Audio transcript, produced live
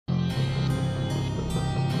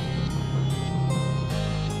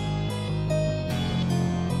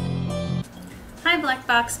Hi Black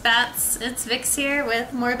Box Bats, it's Vix here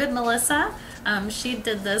with Morbid Melissa. She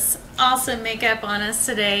did this awesome makeup on us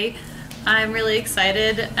today. I'm really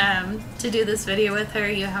excited to do this video with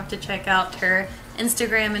her. You have to check out her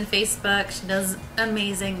Instagram and Facebook. She does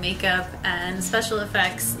amazing makeup and special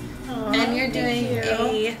effects. Aww, and you're doing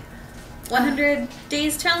a 100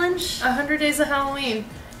 days challenge? 100 days of Halloween.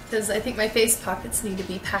 Because I think my face pockets need to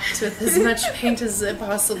be packed with as much paint as it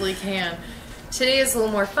possibly can. Today is a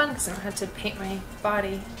little more fun because I don't have to paint my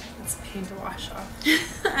body. It's a pain to wash off.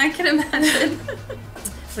 I can imagine.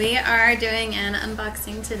 We are doing an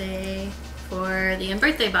unboxing today for the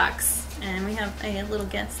UnBirthday box. And we have a little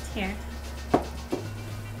guest here.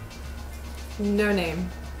 No name.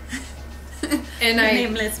 And the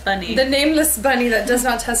nameless bunny. The nameless bunny that does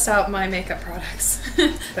not test out my makeup products.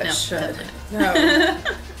 But no, should. No.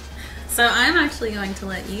 So I'm actually going to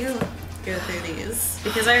let you go through these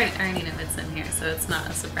because I already know what's in here, so it's not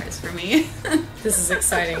a surprise for me. This is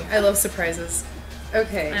exciting. I love surprises.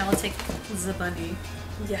 Okay. I will take the bunny.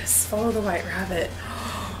 Yes, follow the white rabbit.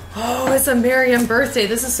 Oh, it's a merry UnBirthday.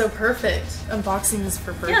 This is so perfect. Unboxing is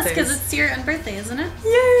for birthdays. Yes, because it's your UnBirthday, isn't it?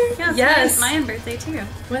 Yay! Yes. Yes. My UnBirthday too.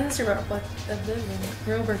 When is your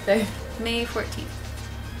real birthday? May 14th.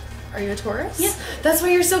 Are you a Taurus? Yeah. That's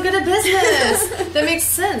why you're so good at business. That makes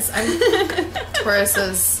sense. I'm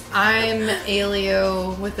Tauruses. I'm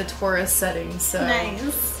Aleo with a Taurus setting, so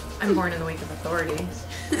nice. I'm born in the week of authority.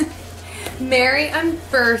 Merry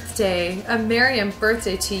UnBirthday. A merry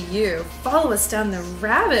UnBirthday to you. Follow us down the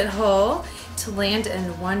rabbit hole to land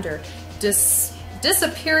and wonder.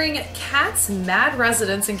 Disappearing cats, mad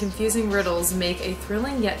residents, and confusing riddles make a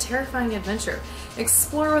thrilling yet terrifying adventure.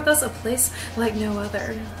 Explore with us a place like no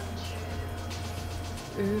other.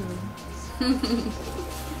 Ooh.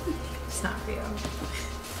 It's not for you.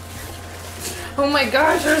 Oh my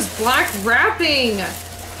gosh, there's black wrapping!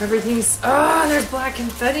 Everything's... Oh, there's black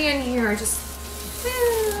confetti in here.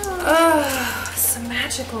 Oh, so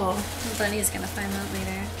magical. The bunny's gonna find that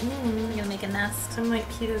later. I'm gonna make a nest. I'm like,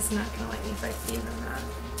 PETA's not gonna like me if I feed him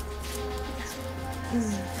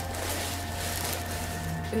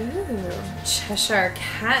that. Ooh, Cheshire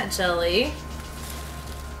cat jelly.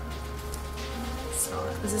 Smell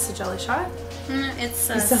it. Is this a jelly shot? It's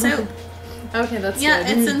soap. Okay, that's good. Yeah,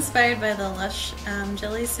 it's inspired by the Lush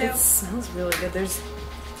jelly soap. It smells really good.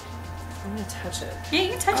 I'm gonna touch it. Yeah, you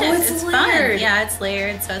can touch it. It's layered. fun. Yeah, it's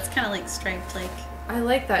layered, so it's kind of like striped. Like I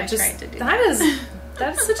like that.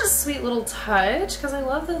 That's such a sweet little touch because I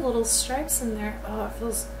love the little stripes in there. Oh, it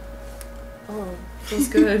feels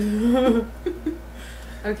good.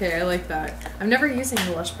 Okay, I like that. I'm never using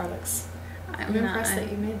the Lush products. I'm impressed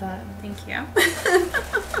that you made that. Thank you.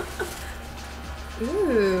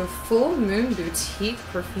 Ooh, Full Moon Boutique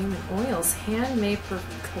perfume and oils, handmade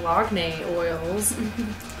Cologne oils,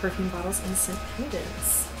 perfume bottles, and scent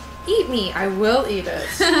pendants. Eat me! I will eat it,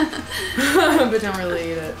 but don't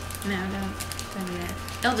really eat it. No, don't eat it.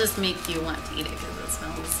 It'll just make you want to eat it because it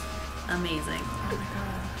smells amazing. Oh my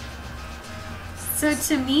god! So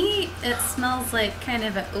to me, it smells like kind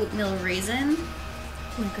of an oatmeal raisin.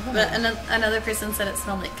 Oh my god. But another person said it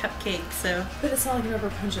smelled like cupcake, so... But it's not like an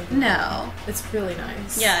overpungent. No. It's really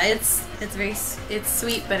nice. Yeah, it's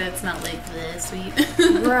sweet, but it's not like the sweet.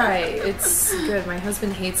 Right, it's good. My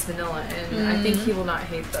husband hates vanilla, and I think he will not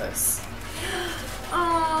hate this.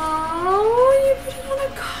 Oh, you put it on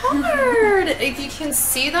a card! If you can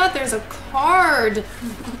see that, there's a card.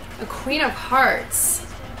 A Queen of Hearts.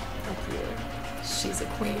 Thank you. She's a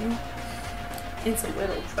queen. It's a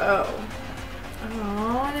little bow.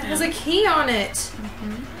 Oh, and it has a key on it.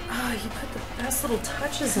 Oh, you put the best little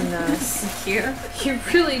touches in this. Thank you. You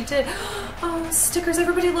really did. Oh, stickers.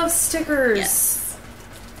 Everybody loves stickers. Yes.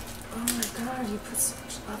 Oh my god, you put so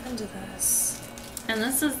much love into this. And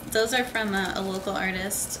those are from a local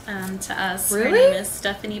artist to us. Really? Her name is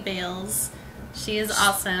Stephanie Bayles. She is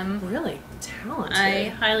awesome. Really talented. I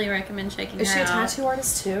highly recommend checking her out. Is she a tattoo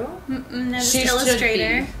artist too? No, just an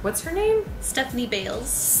illustrator. What's her name? Stephanie Bayles.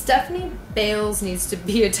 Stephanie Bayles needs to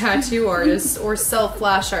be a tattoo artist or sell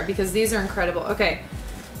flash art because these are incredible. Okay,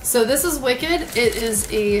 so this is Wicked. It is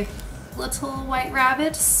a little white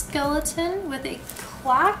rabbit skeleton with a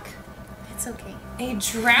clock. It's okay. A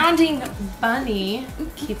drowning bunny.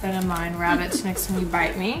 Keep that in mind, rabbit, next time you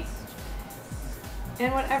bite me.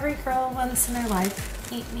 And what every girl wants in her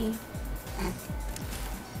life, eat me.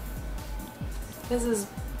 Those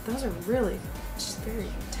are really just very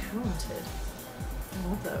talented. I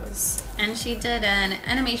love those. And she did an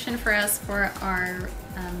animation for us for our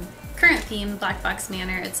current theme, Black Box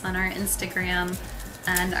Manor. It's on our Instagram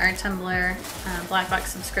and our Tumblr, Black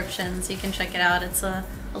Box subscription, so you can check it out. It's a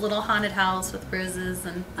little haunted house with roses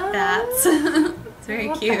and bats. It's very I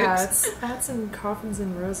love cute. Bats and coffins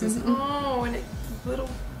and roses. Oh, and a little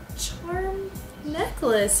charm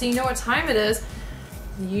necklace. So you know what time it is.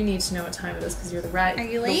 You need to know what time it is because you're the rat. Are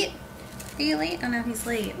you late? Are you late? Oh no, he's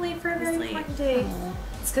late. Late for a He's very late. important day. Oh.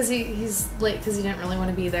 It's because he's late because he didn't really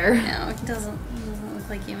want to be there. No, he doesn't look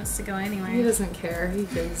like he wants to go anywhere. He doesn't care. He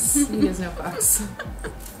gives no fucks.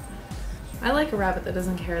 I like a rabbit that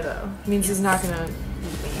doesn't care though. It means he's not gonna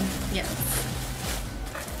eat me. Yes.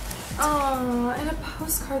 Oh, and a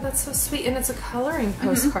postcard. That's so sweet. And it's a coloring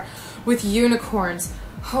postcard with unicorns.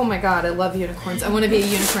 Oh my god, I love unicorns. I want to be a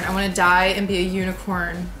unicorn. I want to die and be a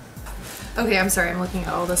unicorn. Okay, I'm sorry. I'm looking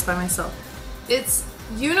at all this by myself. It's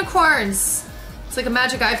unicorns. It's like a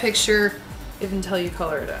magic eye picture until you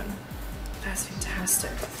color it in. That's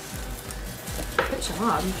fantastic. Good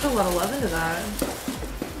job. You put a lot of love into that.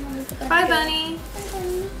 Bye, Bunny. Bye,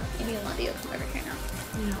 Bunny. Maybe a lot of you come over here now.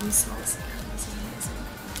 Yeah, let me smell this again. This is amazing.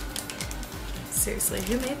 Seriously,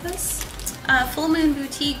 who made this? Full Moon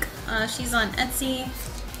Boutique. She's on Etsy.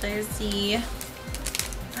 There's the...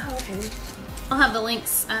 Oh, okay. I'll have the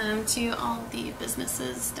links to all the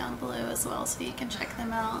businesses down below as well, so you can check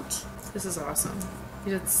them out. This is awesome.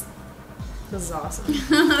 This is awesome.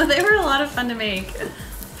 They were a lot of fun to make.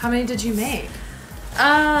 How many did you make?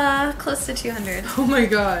 Close to 200. Oh my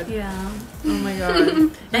god. Yeah. Oh my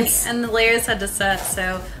god. and the layers had to set,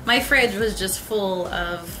 so my fridge was just full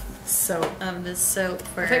of soap. This soap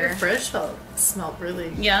for... I think your fridge smelled really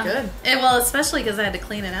good. Well, especially because I had to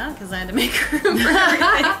clean it out because I had to make room for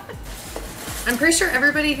everything. I'm pretty sure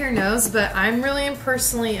everybody here knows, but I'm really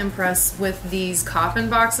personally impressed with these coffin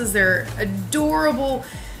boxes. They're adorable.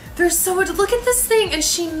 They're so good. Look at this thing, and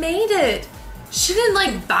she made it. She didn't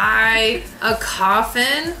like buy a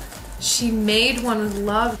coffin. She made one with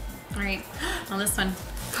love. All right, on this one.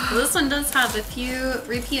 Well, this one does have a few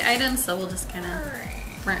repeat items, so we'll just kind of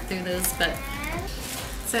run through those. But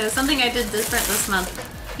so something I did different this month.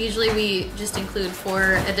 Usually we just include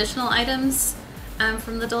 4 additional items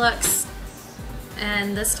from the deluxe.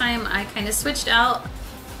 And this time I kind of switched out.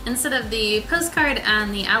 Instead of the postcard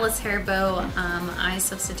and the Alice hair bow, I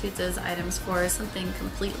substitute those items for something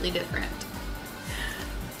completely different.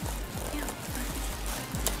 Yeah.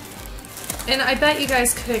 And I bet you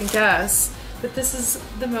guys couldn't guess, but this is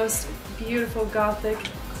the most beautiful gothic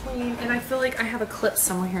queen. And I feel like I have a clip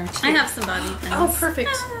somewhere here too. I have some bobby pins. Oh,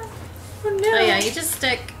 perfect. Oh no. Oh yeah, you just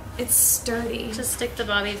stick. It's sturdy. Just stick the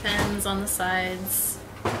bobby pins on the sides.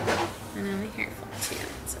 And then the hair falls too.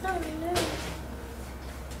 So oh no.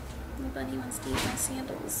 My bunny wants to eat my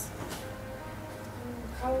sandals.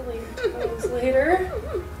 Probably those later.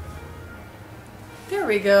 There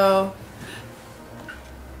we go.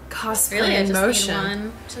 Cosplay Really, in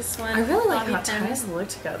motion. Just one. I really like bobby how pin. ties look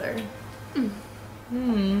together. I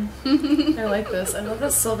like this. I love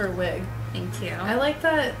the silver wig. Thank you. I like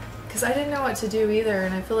that because I didn't know what to do either,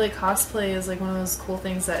 and I feel like cosplay is like one of those cool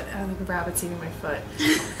things that the rabbit's eating my foot.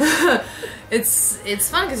 It's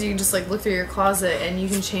fun because you can just like look through your closet and you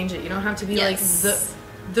can change it. You don't have to be like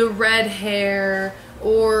the red hair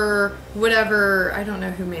or whatever. I don't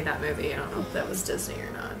know who made that movie. I don't know if that was Disney or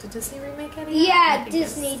not. Did Disney remake any? Yeah,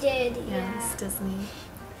 Disney did. Yeah, it's Disney.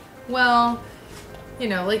 Well, you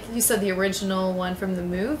know, like you said, the original one from the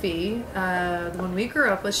movie, the one we grew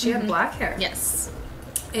up with, she had black hair. Yes.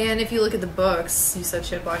 And if you look at the books, you said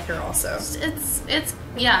she had black hair also.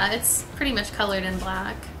 It's pretty much colored in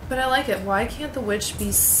black. But I like it. Why can't the witch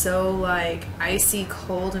be so like icy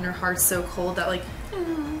cold and her heart's so cold that like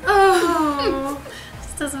oh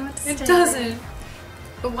It doesn't want to stay. it doesn't.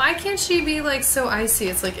 But why can't she be like so icy?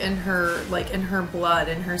 It's like in her blood,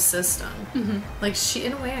 in her system. Like she,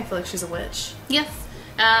 in a way, I feel like she's a witch. Yes.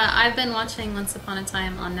 I've been watching Once Upon a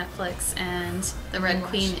Time on Netflix, and the Red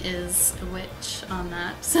Queen is a witch on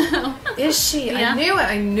that. So is she? Yeah. I knew it.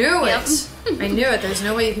 I knew Yep. it. I knew it. There's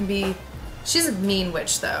no way you can be. She's a mean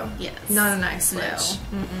witch, though. Yes. Not a nice No. witch.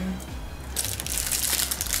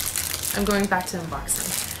 I'm going back to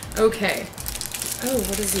unboxing. Okay. Oh,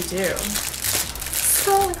 what does he do?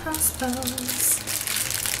 Skull and crossbones.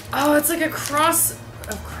 Oh, it's like a crossbones.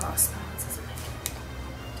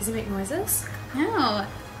 Does it make noises? No.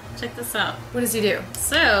 Check this out. What does he do?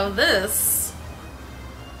 So this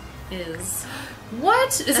is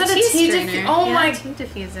What? Is that a tea diffuser? Oh yeah, my. tea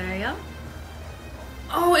diffuser, yep.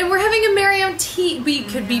 Oh, and we're having a Miriam tea. We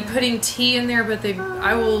could be putting tea in there, but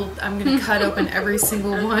I'm gonna cut open every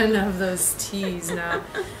single one of those teas now.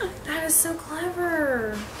 That is so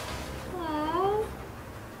clever. Aww.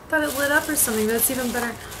 Thought it lit up or something, but it's even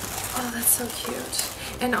better. Oh, that's so cute.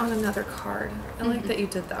 And on another card. I like that you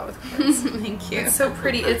did that with cards. Thank you. It's so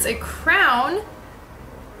pretty. It's a crown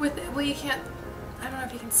with, well, you can't, I don't know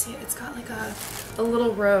if you can see it. It's got like a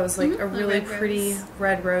little rose, like a really pretty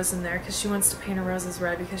red rose in there, because she wants to paint her roses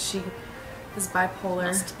red because she is bipolar.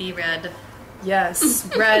 Must be red. Yes,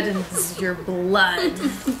 red is your blood.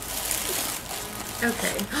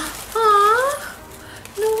 Okay. Aww.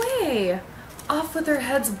 No way. Off with her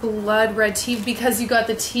head's blood red tea because you got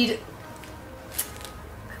the tea.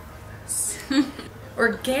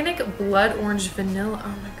 Organic blood orange vanilla.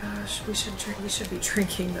 Oh my gosh, we should be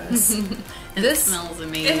drinking this. This smells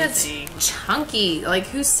amazing. And it's chunky. Like,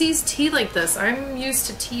 who sees tea like this? I'm used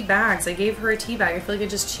to tea bags. I gave her a tea bag. I feel like I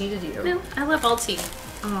just cheated you. No, I love all tea.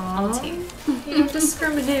 Aww. All tea. You don't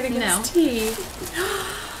discriminate against tea.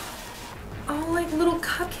 Oh, like little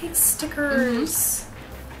cupcake stickers.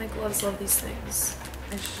 My gloves love these things.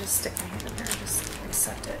 I should just stick my hand in there and just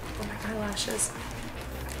accept it. Oh, my eyelashes.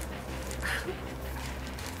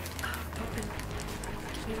 Open.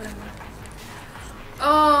 Give me what I want.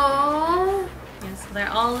 Oh. Yeah, so they're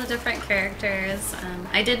all the different characters.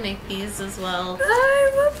 I did make these as well.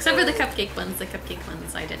 I love Except for the cupcake ones. The cupcake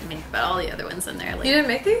ones I didn't make, but all the other ones in there. Like, you didn't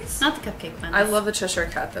make these? Not the cupcake ones. I love the Cheshire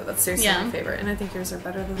Cat, though. That's seriously my favorite. And I think yours are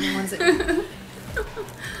better than the ones that you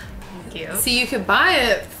Thank you. See, you could buy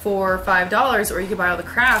it for $5, or you could buy all the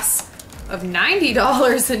crafts of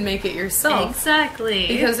 $90 and make it yourself. Exactly.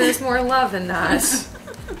 Because there's more love in that.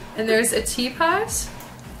 And there's a teapot,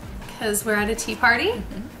 because we're at a tea party.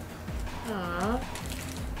 Aww.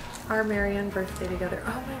 Our Marianne birthday together.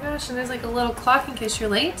 Oh my gosh, and there's like a little clock in case you're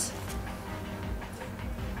late.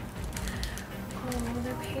 Oh,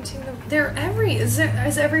 they're painting them.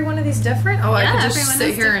 Is every one of these different? Oh, Yeah, I could just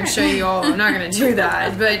sit here and show you all. I'm not going to do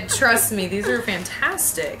that. But trust me, these are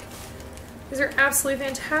fantastic. These are absolutely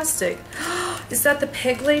fantastic. Is that the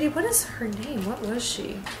pig lady? What is her name? What was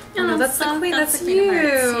she? Oh, no, that's the queen. That's the Queen of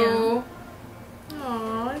Hearts, you.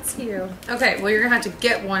 Aw, it's you. Okay, well, you're going to have to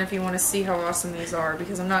get one if you want to see how awesome these are,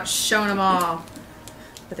 because I'm not showing them all.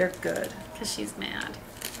 But they're good. Because she's mad.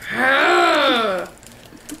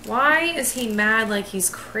 Why is he mad like he's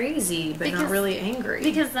crazy, but not really angry?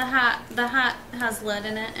 Because the hat has lead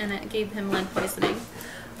in it, and it gave him lead poisoning.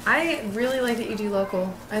 I really like that you do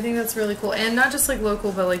local. I think that's really cool. And not just like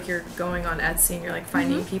local, but like you're going on Etsy and you're like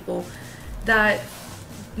finding people that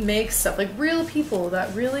make stuff, like real people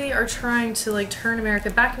that really are trying to like turn America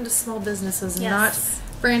back into small businesses and not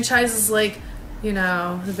franchises like, you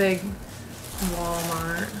know, the big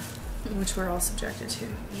Walmart, which we're all subjected to.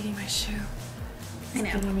 Eating my shoe. I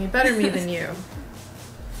know. Me, better me than you.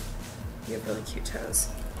 You have really cute toes.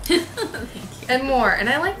 Thank you. And more. And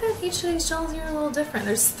I like that each of these gels are a little different.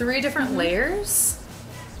 There's 3 different layers.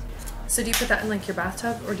 So do you put that in like your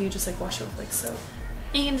bathtub, or do you just like wash it with like soap?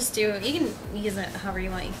 You can just you can use it however you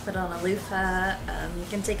want. You can put it on a loofah. You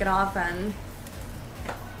can take it off and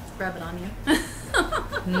rub it on you.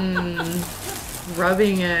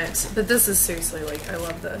 Rubbing it. But this is seriously like, I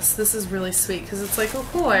love this. This is really sweet because it's like, oh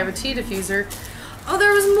cool, I have a tea diffuser. Oh,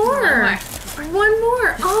 there was more. One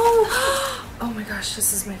more. Oh. Oh my gosh,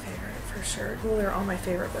 this is my favorite for sure. Well, they're all my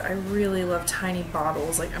favorite, but I really love tiny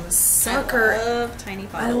bottles. Like, I'm a sucker. I love tiny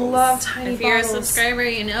bottles. I love tiny bottles. If you're a subscriber,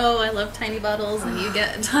 you know I love tiny bottles, and you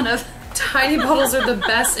get a ton of... Tiny bottles are the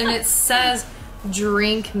best, and it says,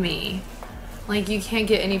 drink me. Like, you can't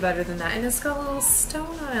get any better than that. And it's got a little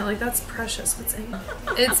stone on it. Like, that's precious. What's in it?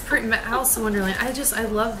 It's pretty... Alice in Wonderland. I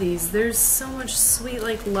love these. There's so much sweet,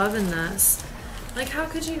 like, love in this. Like, how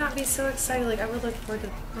could you not be so excited? Like, I would look forward to...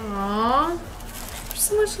 Aww. There's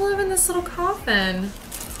so much love in this little coffin.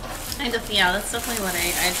 Yeah, that's definitely what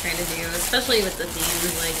I try to do, especially with the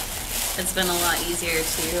themes. Like, it's been a lot easier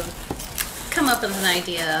to come up with an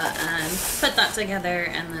idea and put that together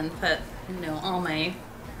and then put, you know, all my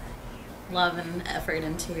love and effort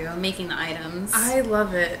into making the items. I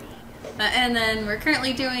love it. And then we're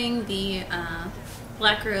currently doing the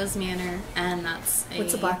Black Rose Manor, and that's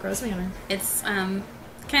What's a Black Rose Manor? It's kind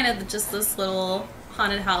of just this little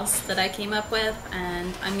haunted house that I came up with,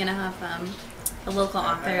 and I'm gonna have a local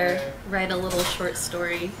author write a little short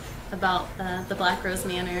story about the Black Rose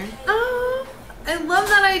Manor. Oh, I love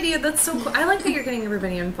that idea. That's so cool. I like that you're getting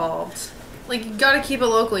everybody involved. Like, you gotta keep it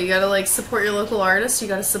local. You gotta, like, support your local artists. You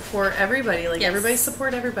gotta support everybody. Like, everybody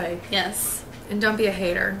support everybody. Yes. And don't be a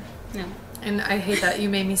hater. No. And I hate that. You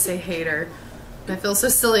made me say hater. I feel so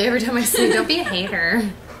silly every time I say don't be a hater.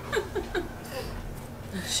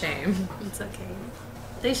 Shame. It's okay.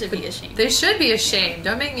 They should be ashamed. They should be ashamed.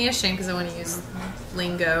 Don't make me ashamed because I want to use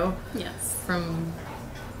lingo. Yes. From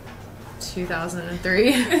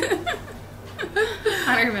 2003.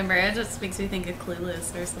 I don't remember. It just makes me think of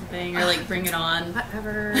Clueless or something, or like Bring It On.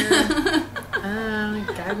 Whatever.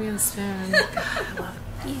 Guide me on the spoon. God, I love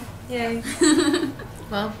it. Yeah. Yay.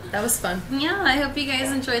 Well, that was fun. Yeah, I hope you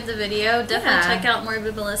guys enjoyed the video. Definitely Yeah. check out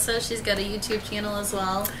Morbid Melissa. She's got a YouTube channel as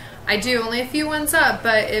well. I do, only a few ones up,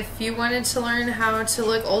 but if you wanted to learn how to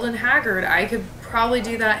look old and haggard, I could probably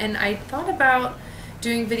do that. And I thought about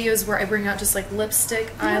doing videos where I bring out just like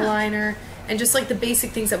lipstick, eyeliner, and just like the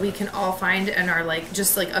basic things that we can all find in our like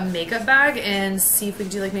just like a makeup bag, and see if we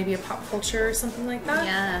could do like maybe a pop culture or something like that.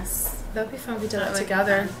 Yes. That would be fun if we did that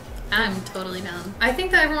together. I'm totally down. I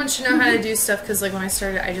think that everyone should know how to do stuff, because like when I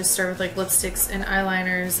started, I just started with like lipsticks and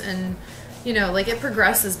eyeliners, and you know, like it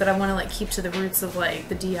progresses, but I want to like keep to the roots of like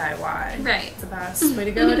the DIY. Right. The best way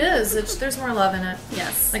to go. It is. There's more love in it.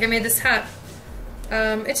 Yes. Like I made this hat.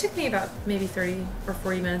 It took me about maybe 30 or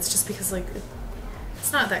 40 minutes, just because like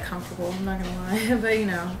it's not that comfortable. I'm not gonna lie, but you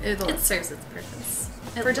know, It serves its purpose.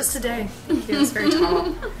 for just a day. Thank you. It's very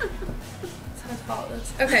tall. That's how tall it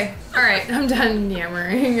is. Okay. All right. I'm done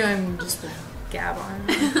yammering. I'm just gonna gab on.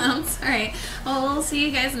 That's alright. Well, we'll see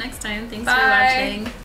you guys next time. Thanks Bye. for watching.